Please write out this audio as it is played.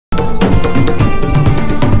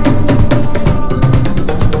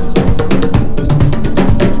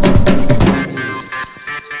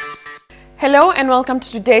Hello and welcome to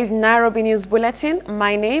today's Nairobi News Bulletin.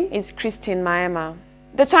 My name is Christine Maema.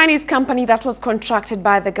 The Chinese company that was contracted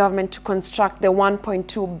by the government to construct the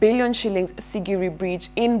 1.2 billion shillings Sigiri Bridge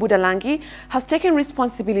in Budalangi has taken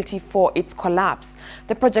responsibility for its collapse.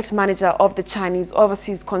 The project manager of the Chinese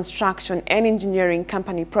Overseas Construction and Engineering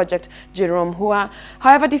Company project, Jerome Hua,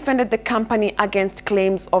 however, defended the company against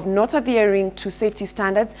claims of not adhering to safety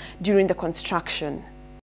standards during the construction.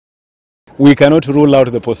 We cannot rule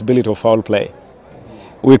out the possibility of foul play.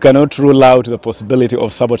 We cannot rule out the possibility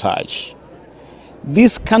of sabotage.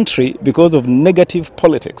 This country, because of negative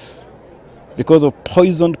politics, because of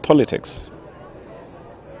poisoned politics,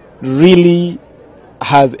 really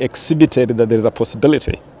has exhibited that there is a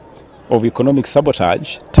possibility of economic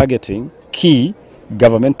sabotage targeting key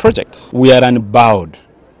government projects. We are unbowed.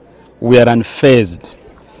 We are unfazed.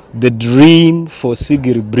 The dream for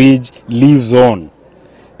Sigiri Bridge lives on.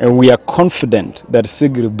 And we are confident that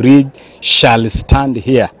Sigiri Bridge shall stand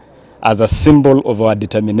here as a symbol of our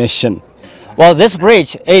determination. Well, this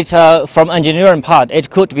bridge, from engineering part, it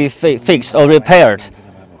could be fixed or repaired.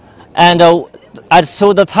 And at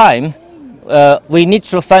the time, we need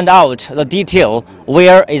to find out the detail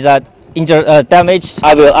where is that damage.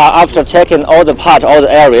 I will, after checking all the part, all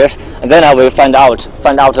the areas, and then I will find out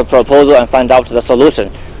the proposal and find out the solution.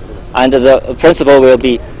 And the principle will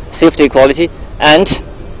be safety, quality, and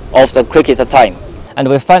of the quickest time. And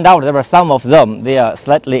we found out there were some of them, they are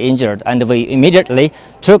slightly injured, and we immediately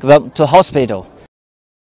took them to hospital.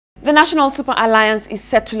 The National Super Alliance is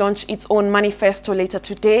set to launch its own manifesto later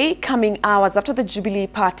today, coming hours after the Jubilee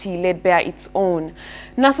Party laid bare its own.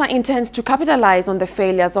 NASA intends to capitalize on the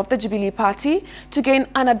failures of the Jubilee Party to gain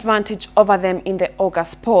an advantage over them in the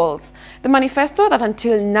August polls. The manifesto, that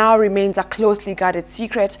until now remains a closely guarded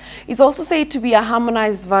secret, is also said to be a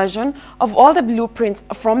harmonized version of all the blueprints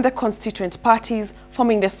from the constituent parties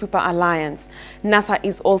forming the Super Alliance. NASA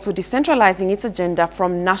is also decentralizing its agenda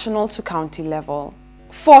from national to county level.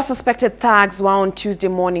 4 suspected thugs were on Tuesday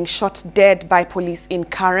morning shot dead by police in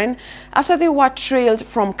Karen after they were trailed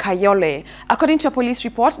from Kayole. According to a police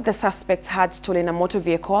report, the suspects had stolen a motor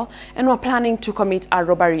vehicle and were planning to commit a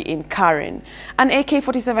robbery in Karen. An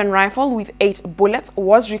AK-47 rifle with 8 bullets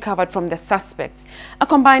was recovered from the suspects. A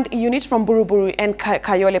combined unit from Buruburu and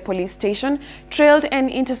Kayole police station trailed and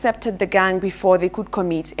intercepted the gang before they could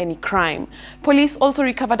commit any crime. Police also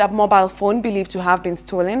recovered a mobile phone believed to have been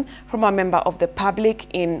stolen from a member of the public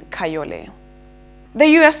in Kayole. The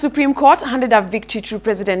U.S. Supreme Court handed a victory to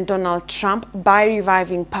President Donald Trump by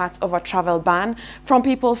reviving parts of a travel ban from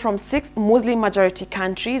people from 6 Muslim-majority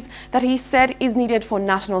countries that he said is needed for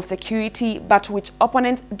national security, but which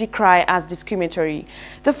opponents decry as discriminatory.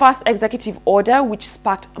 The first executive order, which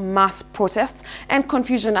sparked mass protests and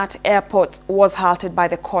confusion at airports, was halted by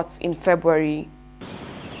the courts in February.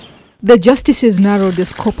 The justices narrowed the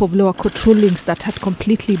scope of lower court rulings that had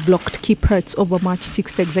completely blocked key parts of a March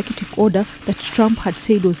 6th executive order that Trump had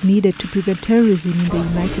said was needed to prevent terrorism in the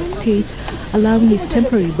United States, allowing his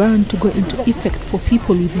temporary ban to go into effect for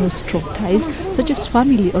people with no strong ties, such as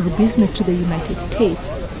family or business, to the United States.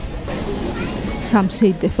 Some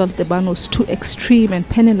said they felt the ban was too extreme and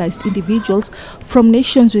penalized individuals from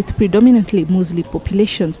nations with predominantly Muslim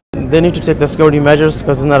populations. They need to take the security measures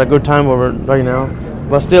because it's not a good time over right now.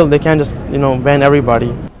 But still, they can't just, ban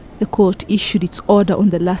everybody. The court issued its order on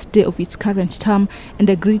the last day of its current term and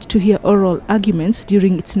agreed to hear oral arguments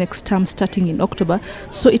during its next term starting in October,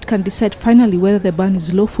 so it can decide finally whether the ban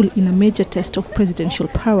is lawful in a major test of presidential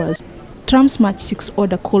powers. Trump's March 6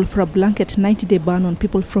 order called for a blanket 90-day ban on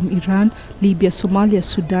people from Iran, Libya, Somalia,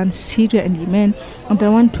 Sudan, Syria and Yemen, and a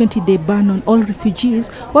 120-day ban on all refugees,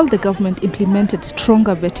 while the government implemented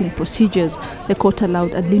stronger vetting procedures. The court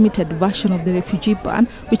allowed a limited version of the refugee ban,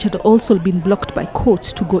 which had also been blocked by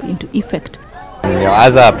courts, to go into effect.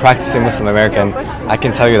 As a practicing Muslim American, I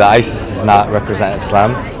can tell you that ISIS does not represent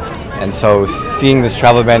Islam. And so seeing this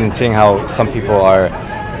travel ban and seeing how some people are,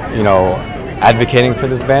 advocating for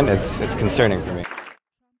this ban, it's concerning for me.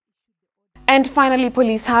 And finally,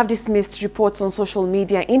 police have dismissed reports on social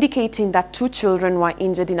media indicating that 2 children were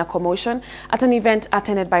injured in a commotion at an event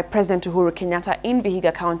attended by President Uhuru Kenyatta in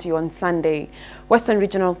Vihiga County on Sunday. Western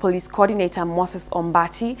Regional Police Coordinator Moses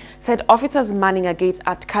Ombati said officers manning a gate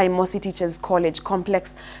at Kaimosi Teachers College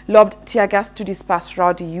complex lobbed tear gas to disperse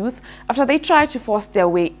rowdy youth after they tried to force their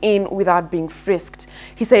way in without being frisked.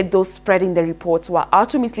 He said those spreading the reports were out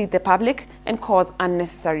to mislead the public and cause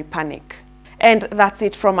unnecessary panic. And that's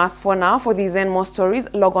it from us for now. For these and more stories,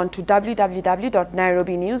 log on to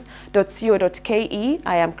www.nairobinews.co.ke.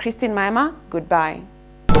 I am Christine Maima. Goodbye.